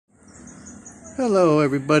Hello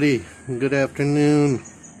everybody, good afternoon.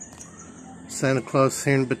 Santa Claus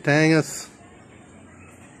here in Batangas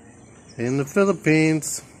in the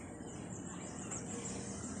Philippines.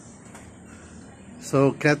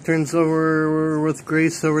 So Catherine's over with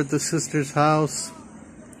Grace over at the sister's house.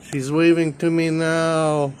 She's waving to me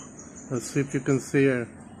now. Let's see if you can see her.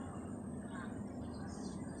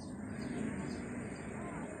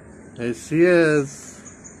 There she is.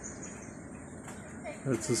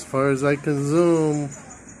 That's as far as I can zoom.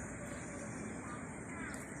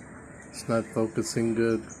 It's not focusing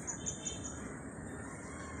good.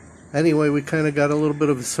 Anyway, we kind of got a little bit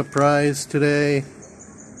of a surprise today.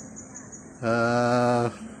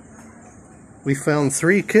 We found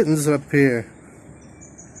 3 kittens up here.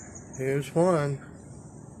 Here's one.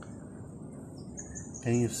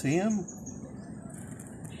 Can you see him?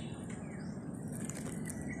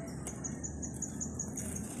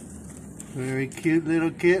 Very cute little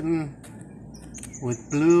kitten with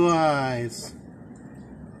blue eyes.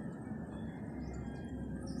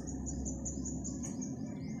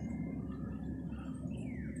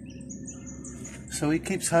 So he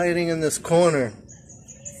keeps hiding in this corner.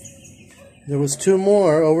 There was 2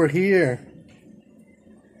 more over here.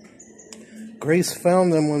 Grace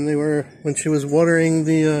found them when she was watering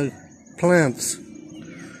the plants.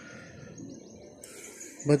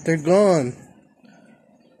 But they're gone.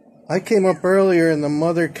 I came up earlier and the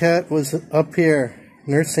mother cat was up here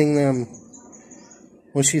nursing them.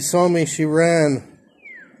 When she saw me, she ran.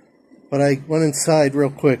 But I went inside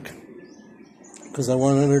real quick because I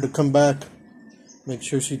wanted her to come back, make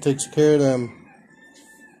sure she takes care of them.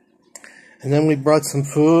 And then we brought some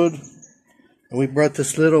food and we brought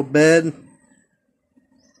this little bed.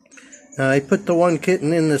 Now I put the one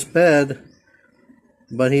kitten in this bed,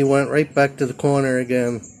 but he went right back to the corner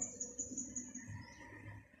again.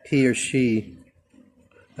 He or she.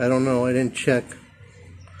 I don't know, I didn't check.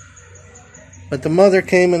 But the mother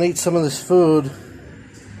came and ate some of this food,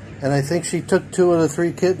 and I think she took 2 of the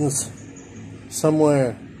 3 kittens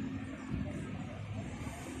somewhere.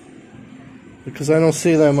 Because I don't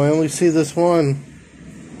see them, I only see this one.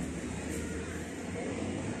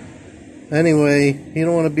 Anyway, he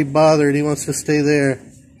don't want to be bothered, he wants to stay there.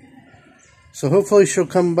 So hopefully she'll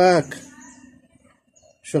come back.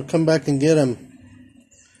 She'll come back and get him.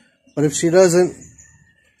 But if she doesn't,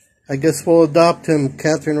 I guess we'll adopt him.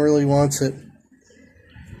 Catherine really wants it.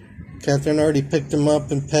 Catherine already picked him up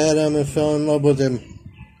and pat him and fell in love with him.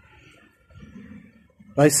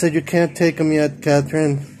 I said, you can't take him yet,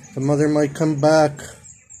 Catherine. The mother might come back.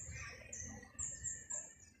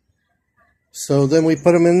 So then we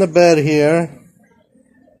put him in the bed here,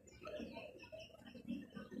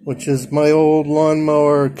 which is my old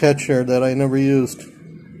lawnmower catcher that I never used.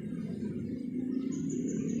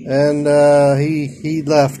 And he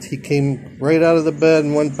left. He came right out of the bed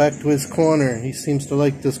and went back to his corner. He seems to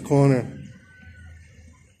like this corner.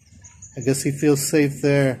 I guess he feels safe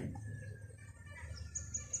there.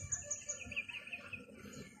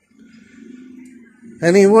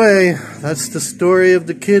 Anyway, that's the story of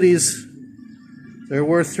the kitties. There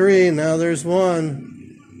were 3, now there's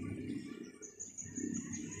 1.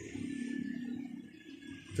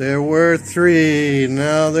 There were 3,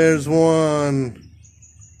 now there's 1.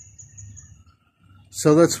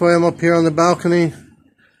 So that's why I'm up here on the balcony.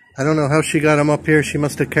 I don't know how she got him up here. She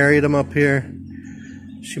must have carried him up here.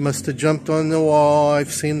 She must have jumped on the wall.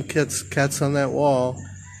 I've seen cats on that wall.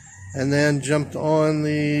 And then jumped on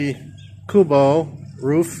the kubo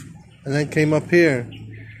roof and then came up here.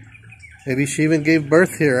 Maybe she even gave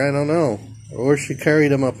birth here. I don't know. Or she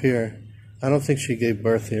carried him up here. I don't think she gave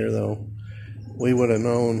birth here though. We would have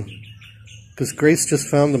known. Because Grace just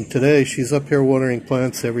found them today. She's up here watering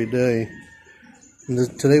plants every day.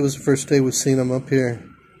 Today was the first day we've seen them up here.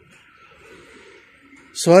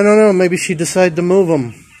 So I don't know, maybe she decided to move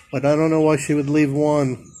them, but I don't know why she would leave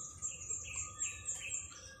 1.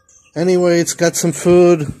 Anyway, it's got some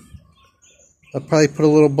food. I'll probably put a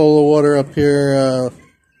little bowl of water up here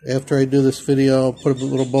after I do this video. I'll put a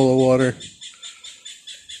little bowl of water.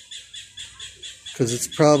 Because it's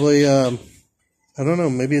probably, I don't know,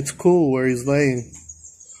 maybe it's cool where he's laying.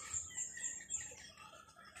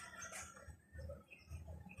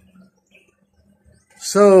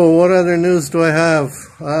 So, what other news do I have?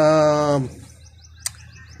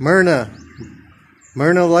 Merna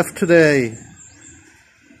left today.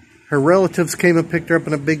 Her relatives came and picked her up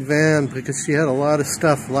in a big van because she had a lot of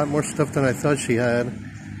stuff, a lot more stuff than I thought she had.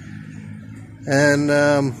 And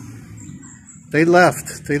they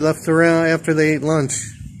left. They left around after they ate lunch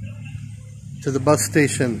to the bus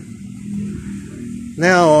station.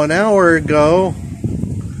 Now, an hour ago,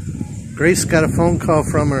 Grace got a phone call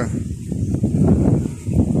from her.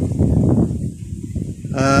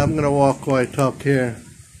 I'm going to walk while I talk here.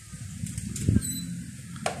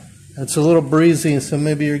 It's a little breezy, so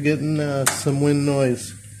maybe you're getting some wind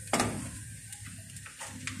noise.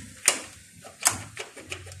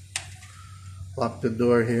 Lock the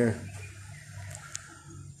door here.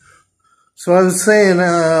 So I was saying,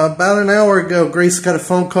 about an hour ago, Grace got a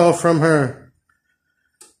phone call from her.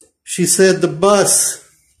 She said the bus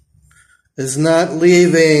is not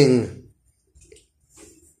leaving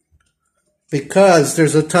because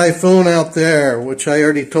there's a typhoon out there, which I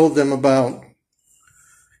already told them about.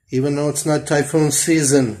 Even though it's not typhoon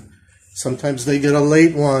season, sometimes they get a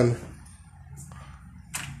late one.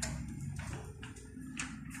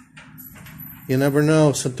 You never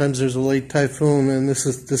know. Sometimes there's a late typhoon, and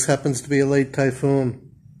this happens to be a late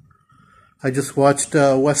typhoon. I just watched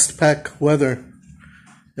Westpac Weather.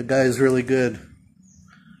 The guy is really good.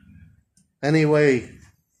 Anyway,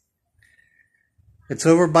 it's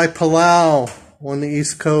over by Palau on the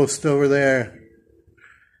East Coast over there.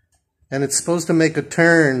 And it's supposed to make a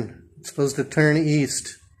turn. It's supposed to turn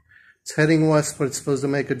east. It's heading west, but it's supposed to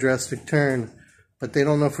make a drastic turn. But they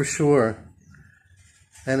don't know for sure.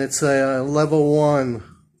 And it's a level 1,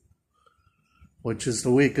 which is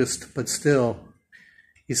the weakest, but still.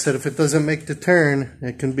 He said if it doesn't make the turn,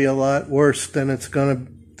 it can be a lot worse than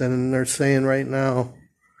than they're saying right now.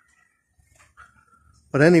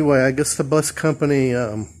 But anyway, I guess the bus company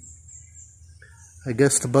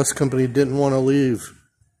didn't want to leave.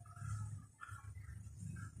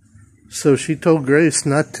 So she told Grace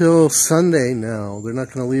not till Sunday now. They're not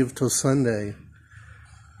going to leave till Sunday.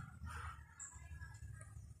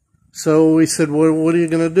 So we said, what are you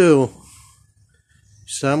going to do?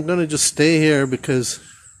 She said, I'm going to just stay here because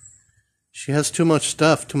she has too much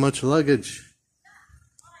stuff, too much luggage.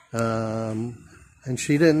 And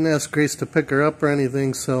she didn't ask Grace to pick her up or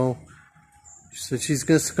anything, so she said she's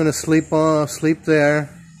just going to sleep there.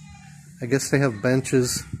 I guess they have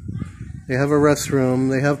benches. They have a restroom.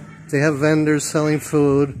 They have vendors selling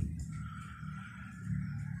food.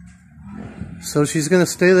 So she's going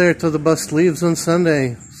to stay there till the bus leaves on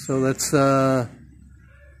Sunday. So that's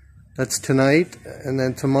tonight, and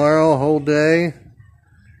then tomorrow a whole day,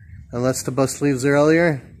 unless the bus leaves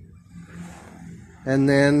earlier. And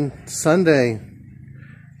then Sunday.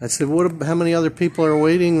 I said, how many other people are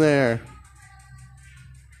waiting there?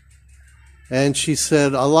 And she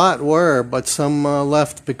said a lot were, but some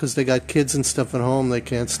left because they got kids and stuff at home. They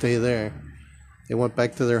can't stay there. They went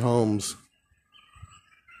back to their homes.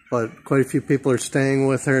 But quite a few people are staying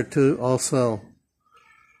with her too also.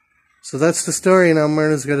 So that's the story. Now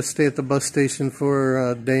Merna's got to stay at the bus station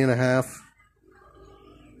for a day and a half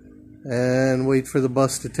and wait for the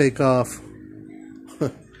bus to take off.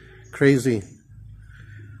 Crazy.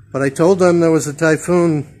 But I told them there was a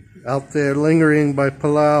typhoon out there lingering by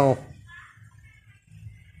Palau.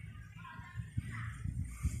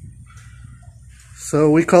 So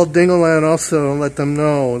we called Dingoland also and let them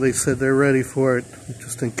know. They said they're ready for it,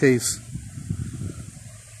 just in case.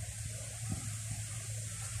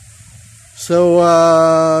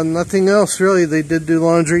 So, nothing else really. They did do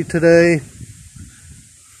laundry today.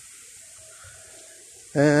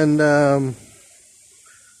 And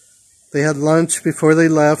they had lunch before they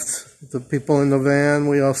left. The people in the van,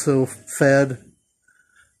 we also fed.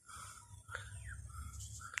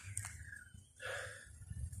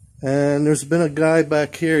 And there's been a guy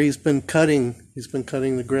back here, he's been cutting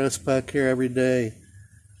the grass back here every day.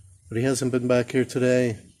 But he hasn't been back here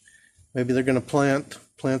today. Maybe they're going to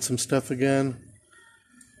plant some stuff again.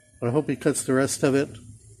 But I hope he cuts the rest of it.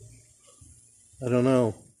 I don't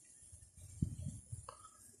know.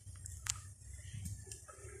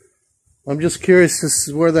 I'm just curious as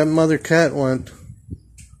to where that mother cat went,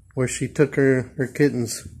 where she took her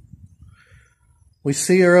kittens. We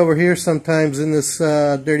see her over here sometimes in this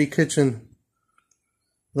dirty kitchen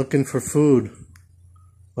looking for food,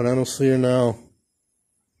 but I don't see her now.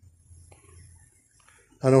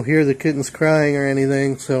 I don't hear the kittens crying or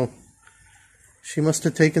anything, so she must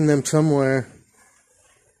have taken them somewhere.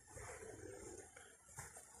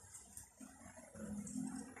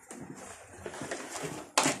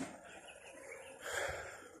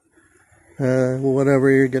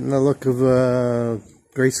 Whatever, you're getting a look of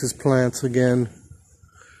Grace's plants again.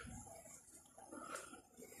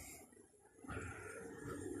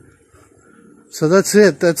 So that's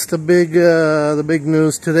it. That's the big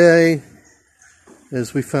news today.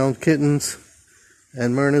 Is we found kittens,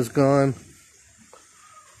 and Merna's gone.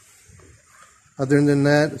 Other than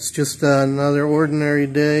that, it's just another ordinary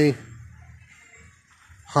day.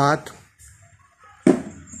 Hot,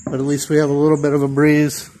 but at least we have a little bit of a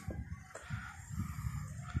breeze.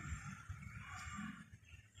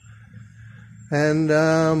 And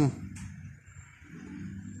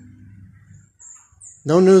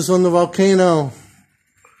no news on the volcano.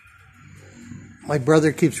 My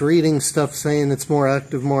brother keeps reading stuff saying it's more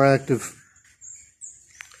active, more active.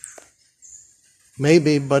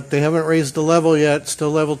 Maybe, but they haven't raised the level yet.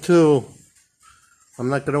 Still level 2. I'm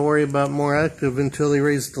not going to worry about more active until they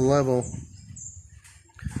raise the level.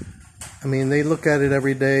 I mean, they look at it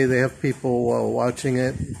every day. They have people watching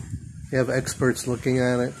it. They have experts looking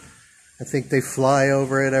at it. I think they fly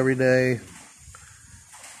over it every day.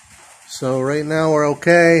 So right now we're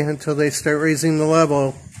okay until they start raising the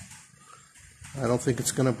level. I don't think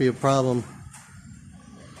it's going to be a problem.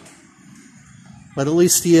 But at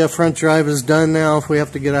least the front drive is done now. If we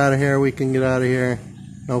have to get out of here, we can get out of here.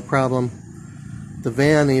 No problem. The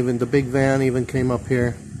van even, the big van even came up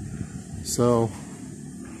here. So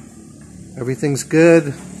everything's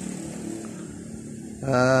good.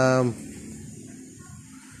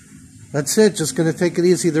 That's it. Just going to take it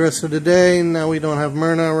easy the rest of the day. Now we don't have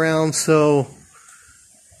Merna around, so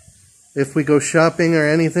if we go shopping or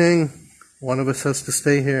anything, one of us has to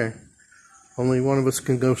stay here. Only one of us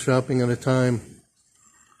can go shopping at a time.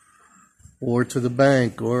 Or to the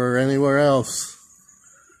bank, or anywhere else.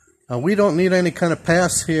 We don't need any kind of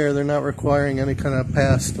pass here. They're not requiring any kind of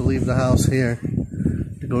pass to leave the house here.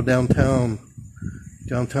 To go downtown.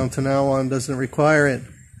 Downtown to now on doesn't require it.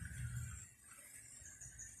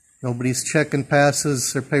 Nobody's checking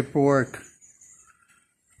passes or paperwork.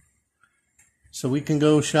 So we can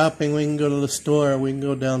go shopping, we can go to the store, we can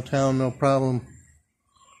go downtown, no problem.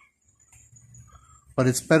 But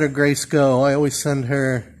it's better Grace go. I always send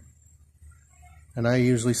her, and I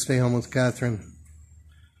usually stay home with Catherine.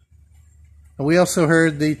 And we also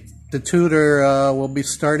heard the tutor will be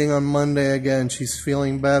starting on Monday again. She's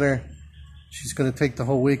feeling better. She's going to take the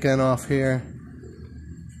whole weekend off here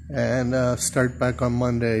and start back on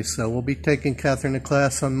Monday. So we'll be taking Catherine to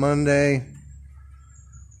class on Monday.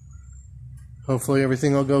 Hopefully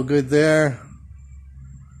everything will go good there.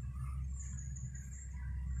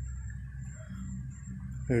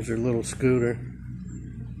 There's her little scooter.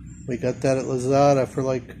 We got that at Lazada for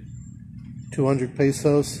like 200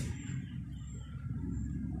 pesos.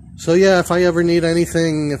 So yeah, if I ever need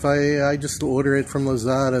anything, I just order it from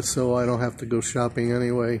Lazada so I don't have to go shopping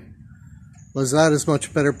anyway. Lazada's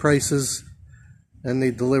much better prices and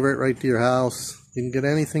they deliver it right to your house. You can get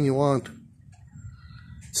anything you want.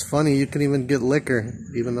 It's funny, you can even get liquor.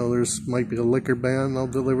 Even though there's might be a liquor ban, they'll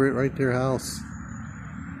deliver it right to your house.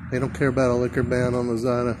 They don't care about a liquor ban on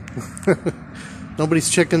Lazada. Nobody's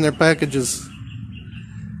checking their packages.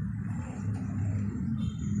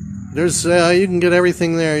 There's you can get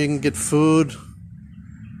everything there. You can get food.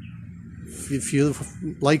 If you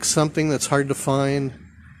like something that's hard to find,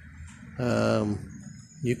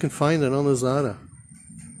 you can find it on Lazada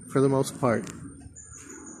for the most part.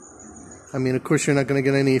 I mean, of course, you're not going to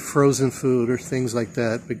get any frozen food or things like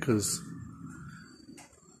that because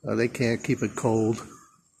they can't keep it cold.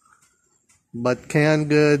 But canned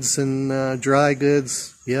goods and dry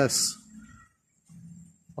goods, yes.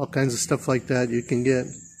 All kinds of stuff like that you can get.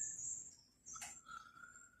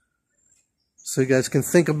 So you guys can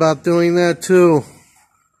think about doing that too.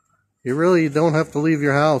 You really don't have to leave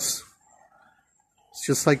your house. It's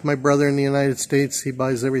just like my brother in the United States. He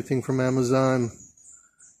buys everything from Amazon.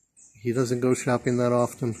 He doesn't go shopping that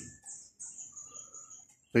often.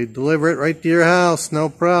 They deliver it right to your house, no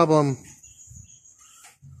problem.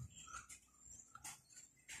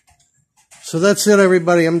 So that's it,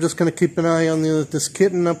 everybody. I'm just going to keep an eye on this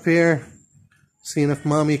kitten up here. Seeing if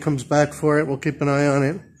Mommy comes back for it. We'll keep an eye on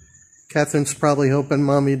it. Catherine's probably hoping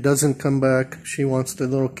Mommy doesn't come back. She wants the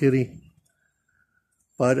little kitty.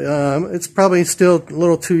 But it's probably still a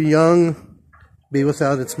little too young to be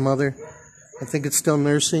without its mother. I think it's still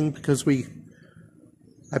nursing because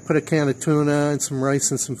I put a can of tuna and some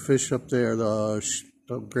rice and some fish up there.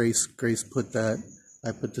 Grace put that.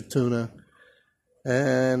 I put the tuna.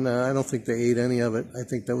 And I don't think they ate any of it. I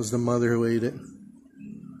think that was the mother who ate it.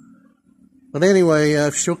 But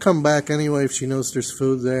anyway, she'll come back anyway if she knows there's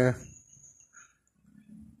food there.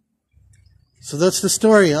 So that's the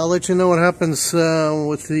story. I'll let you know what happens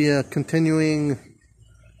with the continuing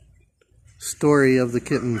story of the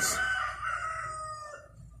kittens.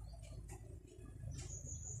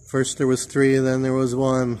 First there was 3, then there was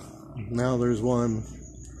 1. Now there's 1.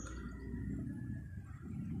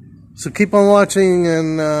 So keep on watching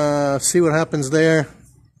and see what happens there.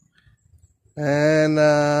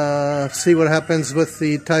 And see what happens with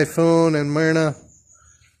the typhoon and Merna.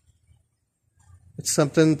 It's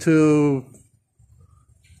something to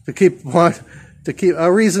keep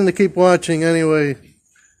a reason to keep watching anyway.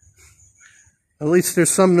 At least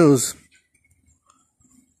there's some news.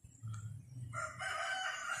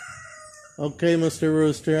 Okay, Mr.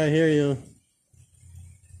 Rooster, I hear you.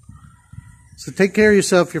 So take care of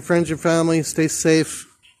yourself, your friends, your family. Stay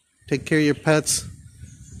safe. Take care of your pets.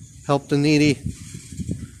 Help the needy.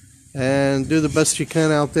 And do the best you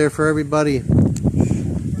can out there for everybody.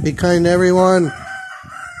 Be kind to everyone.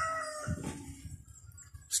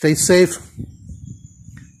 Stay safe.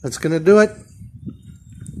 That's going to do it.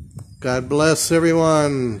 God bless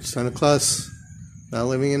everyone. Santa Claus, now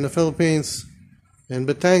living in the Philippines, in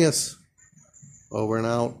Batangas. Over and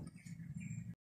out.